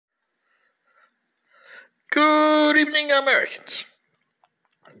Good evening, Americans.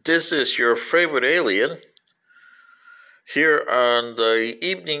 This is your favorite alien here on the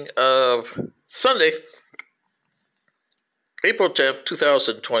evening of Sunday, April 10th,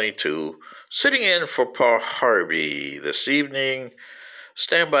 2022, sitting in for Paul Harvey this evening.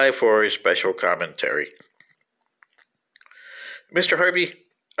 Stand by for a special commentary. Mr. Harvey,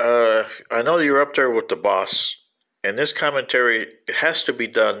 I know you're up there with the boss, and this commentary, it has to be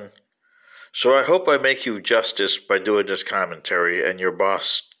done. So I hope I make you justice by doing this commentary, and your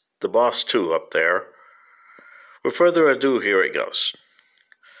boss, the boss too, up there. With further ado, here it goes.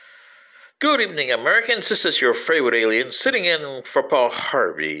 Good evening, Americans. This is your favorite alien sitting in for Paul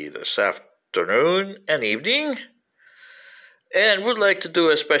Harvey this afternoon and evening. And would like to do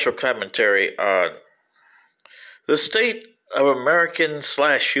a special commentary on the state of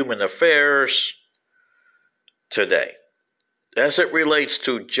American/human affairs today, as it relates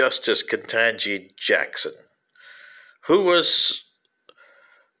to Justice Ketanji Jackson, who was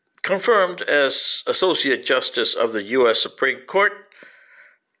confirmed as Associate Justice of the U.S. Supreme Court,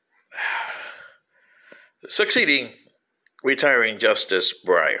 succeeding retiring Justice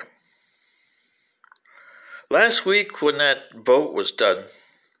Breyer. Last week, when that vote was done,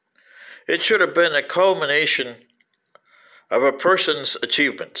 it should have been a culmination of a person's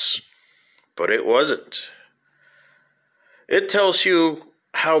achievements, but it wasn't. It tells you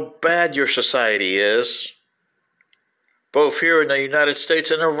how bad your society is, both here in the United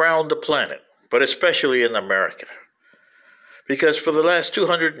States and around the planet, but especially in America. Because for the last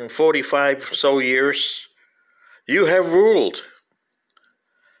 245 or so years, you have ruled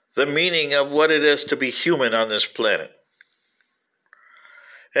the meaning of what it is to be human on this planet.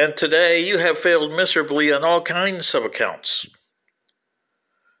 And today you have failed miserably on all kinds of accounts.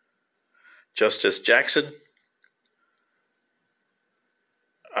 Justice Jackson,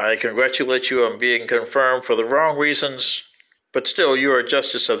 I congratulate you on being confirmed for the wrong reasons, but still you are a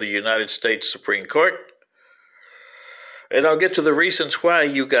Justice of the United States Supreme Court. And I'll get to the reasons why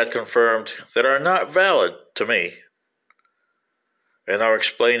you got confirmed that are not valid to me. And I'll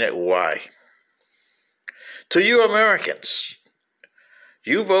explain it why. To you Americans,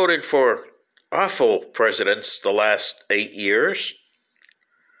 you voted for awful presidents the last 8 years.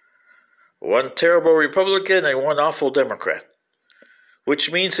 One terrible Republican and one awful Democrat.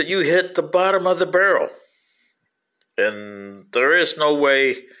 Which means that you hit the bottom of the barrel. And there is no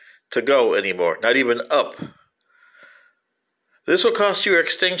way to go anymore, not even up. This will cost you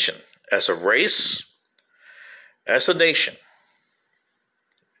extinction as a race, as a nation.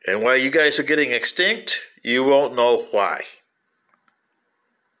 And while you guys are getting extinct, you won't know why.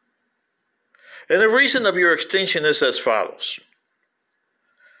 And the reason of your extinction is as follows.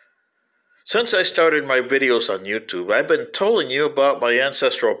 Since I started my videos on YouTube, I've been telling you about my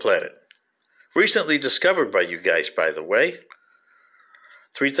ancestral planet. Recently discovered by you guys, by the way.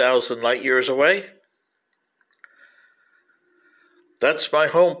 3,000 light years away. That's my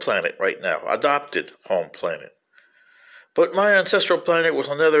home planet right now, adopted home planet. But my ancestral planet was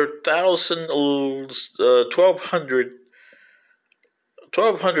another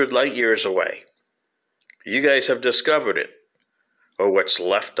 1,200 light years away. You guys have discovered it, or what's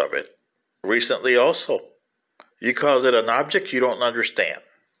left of it. Recently also. You called it an object you don't understand.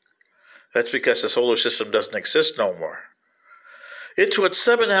 That's because the solar system doesn't exist no more. It's what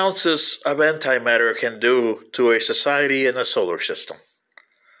 7 ounces of antimatter can do to a society in a solar system.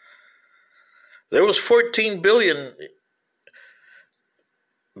 There was 14 billion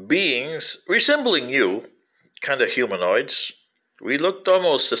beings resembling you, kind of humanoids. We looked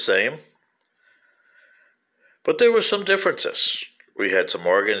almost the same. But there were some differences. We had some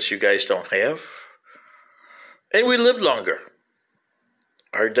organs you guys don't have. And we lived longer.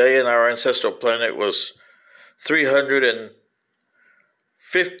 Our day in our ancestral planet was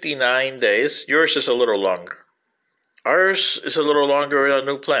 359 days. Yours is a little longer. Ours is a little longer in a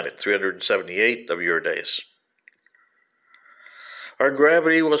new planet, 378 of your days. Our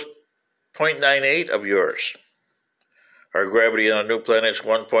gravity was 0.98 of yours. Our gravity in a new planet is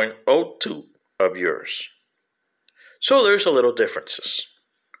 1.02 of yours. So there's a little differences.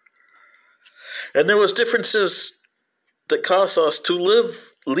 And there was differences that caused us to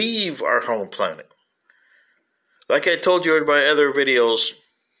leave our home planet. Like I told you in my other videos,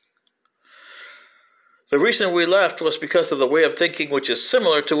 the reason we left was because of the way of thinking which is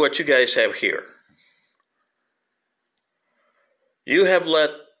similar to what you guys have here. You have let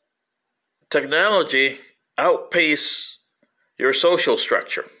technology outpace your social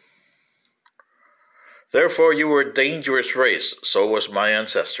structure. Therefore, you were a dangerous race. So was my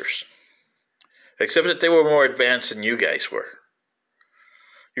ancestors. Except that they were more advanced than you guys were.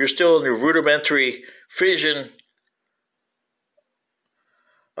 You're still in the rudimentary fission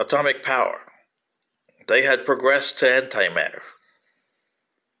atomic power. They had progressed to antimatter.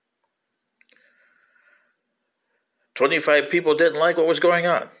 25 people didn't like what was going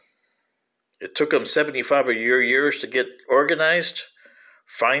on. It took them 75 of your years to get organized,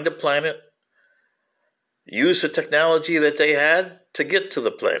 find a planet, use the technology that they had to get to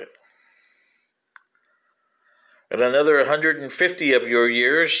the planet. And another 150 of your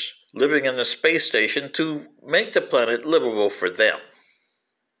years living in the space station to make the planet livable for them.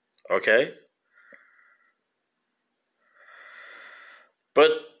 Okay?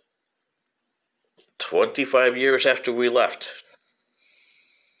 But 25 years after we left,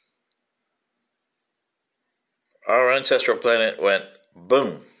 our ancestral planet went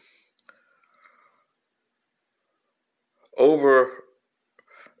boom over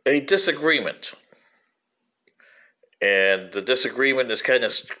a disagreement. And the disagreement is kind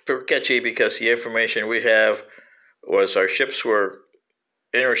of sketchy because the information we have was our ships were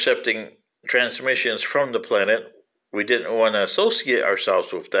intercepting transmissions from the planet. We didn't want to associate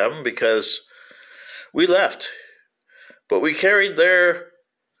ourselves with them because we left. But we carried their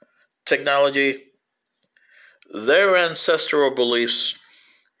technology, their ancestral beliefs,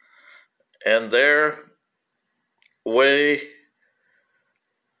 and their way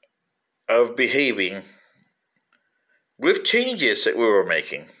of behaving with changes that we were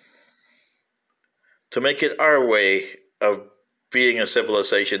making to make it our way of being a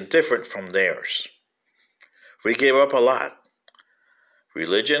civilization different from theirs. We gave up a lot.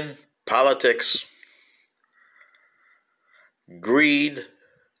 Religion, politics, greed,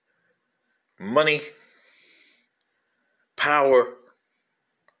 money, power,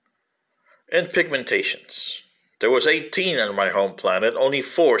 and pigmentations. There was 18 on my home planet, only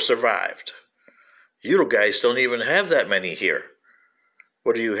 4 survived. You guys don't even have that many here.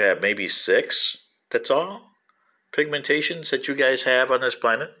 What do you have, maybe 6? That's all? Pigmentations that you guys have on this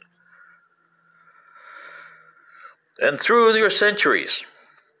planet? And through your centuries,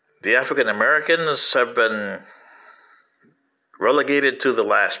 the African Americans have been relegated to the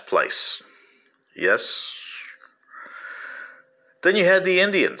last place. Yes? Then you had the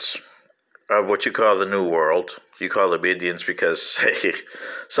Indians of what you call the New World. You call them Indians because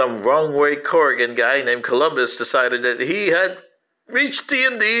some wrong-way Corrigan guy named Columbus decided that he had reached the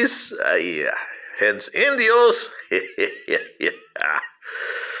Indies. Hence, Indios.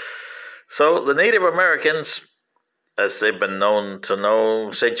 So the Native Americans, as they've been known to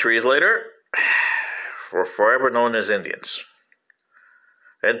know centuries later, were forever known as Indians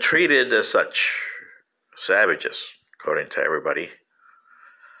and treated as such, savages, according to everybody.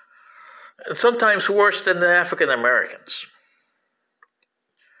 And sometimes worse than the African Americans.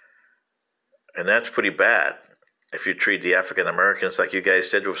 And that's pretty bad if you treat the African Americans like you guys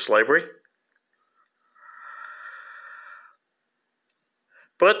did with slavery.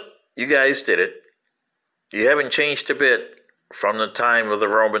 But you guys did it. You haven't changed a bit from the time of the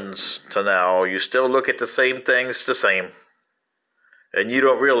Romans to now. You still look at the same things the same. And you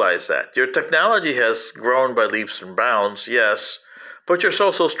don't realize that. Your technology has grown by leaps and bounds, yes, but your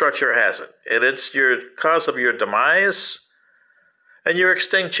social structure hasn't. And it's your cause of your demise and your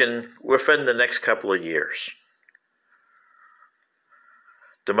extinction within the next couple of years.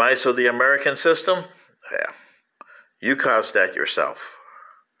 Demise of the American system? Yeah, you caused that yourself.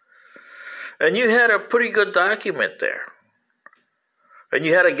 And you had a pretty good document there. And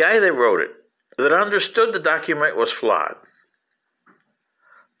you had a guy that wrote it that understood the document was flawed.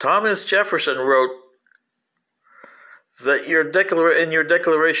 Thomas Jefferson wrote that in your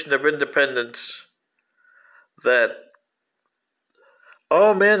Declaration of Independence that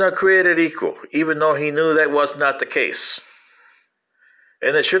all men are created equal, even though he knew that was not the case.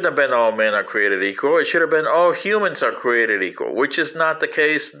 And it shouldn't have been all men are created equal. It should have been all humans are created equal, which is not the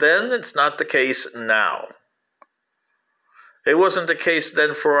case then. It's not the case now. It wasn't the case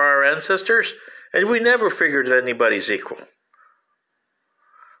then for our ancestors, and we never figured that anybody's equal.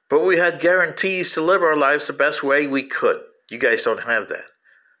 But we had guarantees to live our lives the best way we could. You guys don't have that.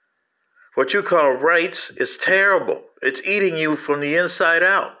 What you call rights is terrible. It's eating you from the inside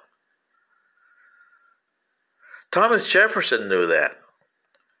out. Thomas Jefferson knew that.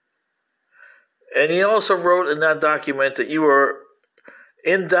 And he also wrote in that document that you were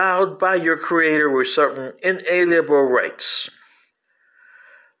endowed by your Creator with certain inalienable rights.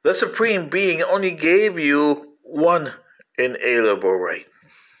 The Supreme Being only gave you one inalienable right.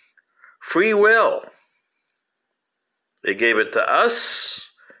 Free will. They gave it to us,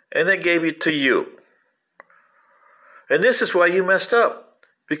 and they gave it to you. And this is why you messed up,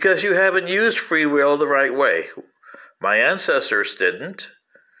 because you haven't used free will the right way. My ancestors didn't.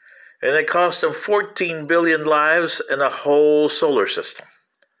 And it cost them 14 billion lives and a whole solar system.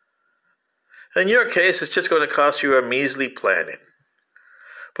 In your case, it's just going to cost you a measly planet.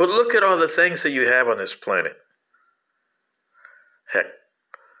 But look at all the things that you have on this planet. Heck,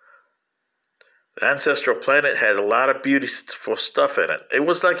 the ancestral planet had a lot of beautiful stuff in it. It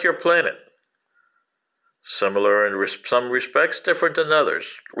was like your planet. Similar in some respects, different than others.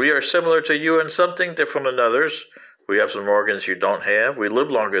 We are similar to you in something, different than others. We have some organs you don't have. We live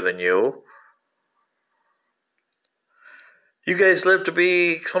longer than you. You guys live to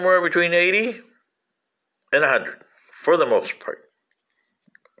be somewhere between 80 and 100, for the most part.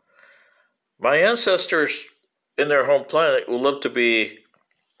 My ancestors in their home planet will live to be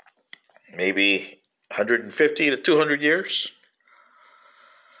maybe 150 to 200 years.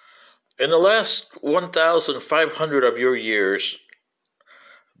 In the last 1,500 of your years,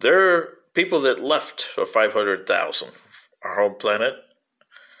 there are people that left of 500,000, our home planet,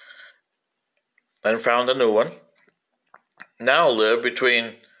 and found a new one, now live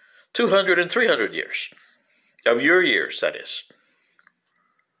between 200 and 300 years. Of your years, that is.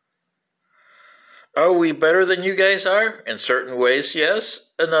 Are we better than you guys are? In certain ways,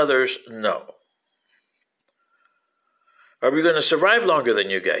 yes. In others, no. Are we going to survive longer than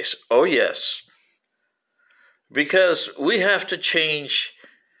you guys? Oh, yes. Because we have to change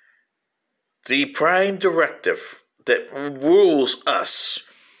the prime directive that rules us,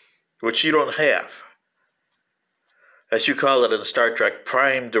 which you don't have. As you call it in Star Trek,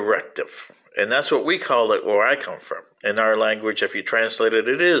 prime directive. And that's what we call it where I come from. In our language, if you translate it,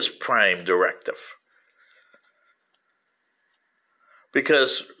 it is prime directive.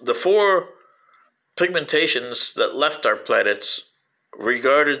 Because the four pigmentations that left our planets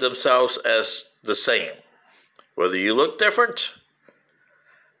regarded themselves as the same. Whether you look different,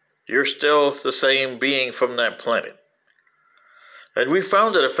 you're still the same being from that planet. And we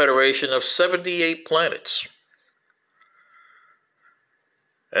founded a federation of 78 planets.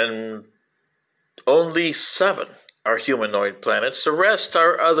 And only 7 are humanoid planets. The rest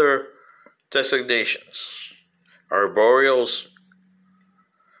are other designations. Arboreals,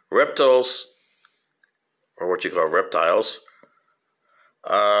 reptiles, or what you call reptiles,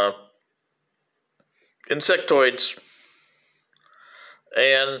 insectoids,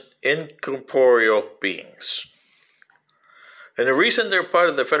 and incorporeal beings. And the reason they're part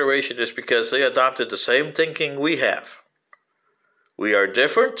of the Federation is because they adopted the same thinking we have. We are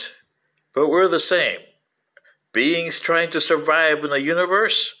different, but we're the same. Beings trying to survive in a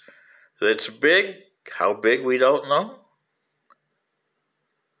universe that's big. How big, we don't know.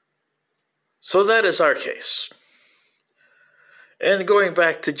 So that is our case. And going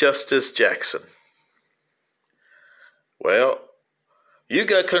back to Justice Jackson. Well, you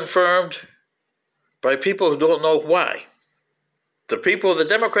got confirmed by people who don't know why. The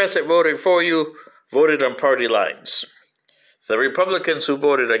Democrats that voted for you, voted on party lines. The Republicans who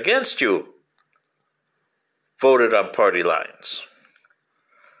voted against you voted on party lines.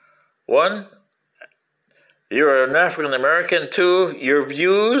 1, you're an African American. 2, your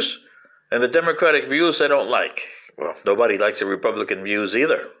views and the Democratic views they don't like. Well, nobody likes the Republican views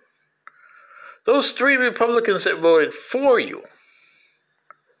either. Those 3 Republicans that voted for you,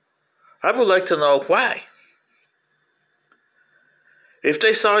 I would like to know why. If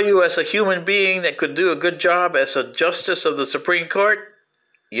they saw you as a human being that could do a good job as a justice of the Supreme Court,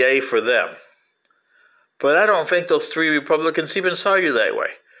 yay for them. But I don't think those 3 Republicans even saw you that way.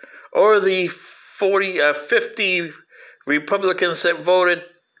 Or the 50 Republicans that voted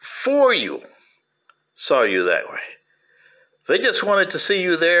for you saw you that way. They just wanted to see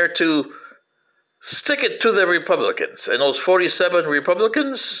you there to stick it to the Republicans. And those 47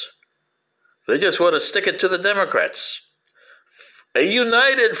 Republicans, they just want to stick it to the Democrats. A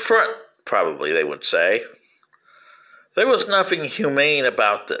united front, probably they would say. There was nothing humane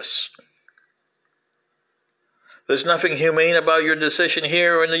about this. There's nothing humane about your decision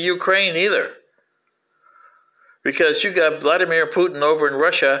here in the Ukraine either. Because you got Vladimir Putin over in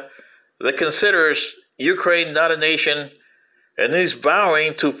Russia that considers Ukraine not a nation, and he's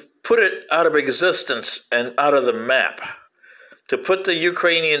vowing to put it out of existence and out of the map. To put the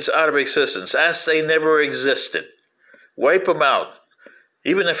Ukrainians out of existence as they never existed. Wipe them out.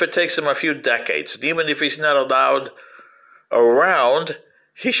 Even if it takes him a few decades, and even if he's not allowed around,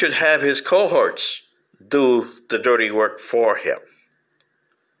 he should have his cohorts do the dirty work for him.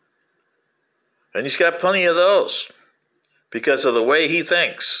 And he's got plenty of those because of the way he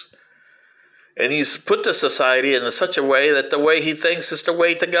thinks. And he's put the society in such a way that the way he thinks is the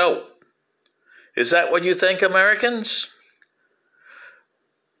way to go. Is that what you think, Americans?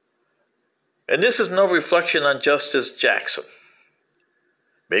 And this is no reflection on Justice Jackson.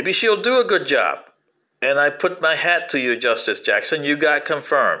 Maybe she'll do a good job. And I put my hat to you, Justice Jackson. You got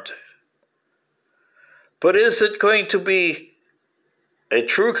confirmed. But is it going to be a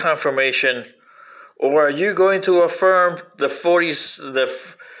true confirmation, or are you going to affirm the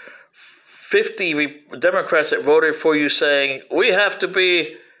 50 Democrats that voted for you saying, we have to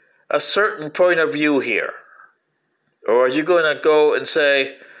be a certain point of view here? Or are you going to go and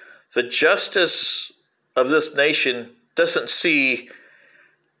say, the justice of this nation doesn't see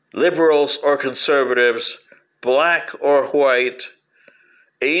liberals or conservatives, black or white,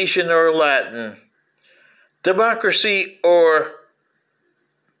 Asian or Latin, democracy or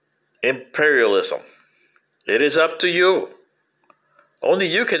imperialism? It is up to you. Only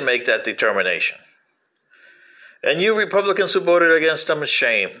you can make that determination. And you Republicans who voted against them,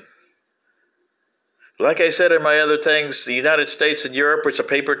 shame. Like I said in my other things, the United States and Europe are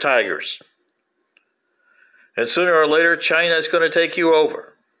paper tigers. And sooner or later, China is going to take you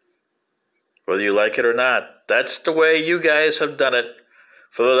over. Whether you like it or not. That's the way you guys have done it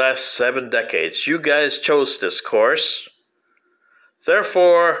for the last 7 decades. You guys chose this course.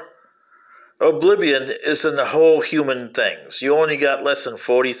 Therefore, oblivion is in the whole human things. You only got less than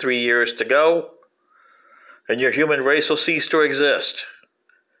 43 years to go, and your human race will cease to exist.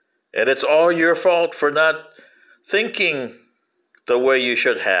 And it's all your fault for not thinking the way you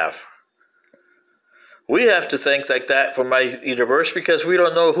should have. We have to think like that for my universe because we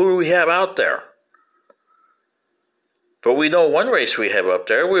don't know who we have out there. But we know one race we have up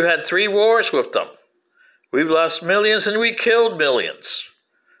there. We've had 3 wars with them. We've lost millions and we killed millions.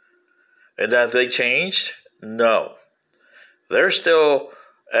 And have they changed? No. They're still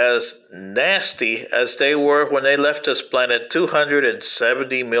as nasty as they were when they left this planet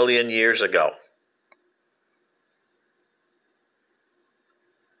 270 million years ago.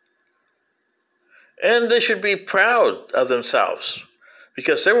 And they should be proud of themselves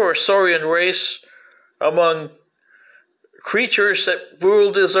because they were a saurian race among creatures that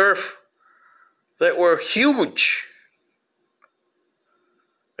ruled this earth that were huge.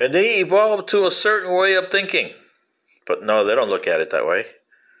 And they evolved to a certain way of thinking. But no, they don't look at it that way.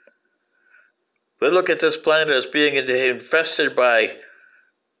 They look at this planet as being infested by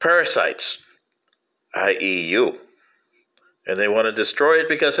parasites, i.e. you. And they want to destroy it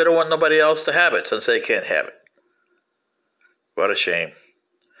because they don't want nobody else to have it since they can't have it. What a shame.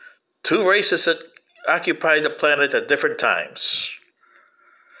 2 races that occupied the planet at different times.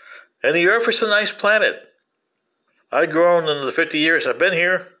 And the Earth is a nice planet. I've grown in the 50 years I've been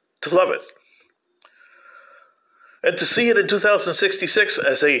here to love it. And to see it in 2066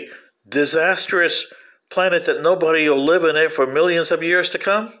 as a disastrous planet that nobody will live in it for millions of years to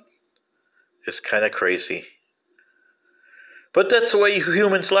come is kind of crazy. But that's the way you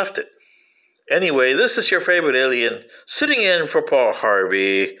humans left it. Anyway, this is your favorite alien sitting in for Paul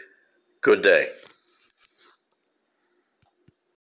Harvey. Good day.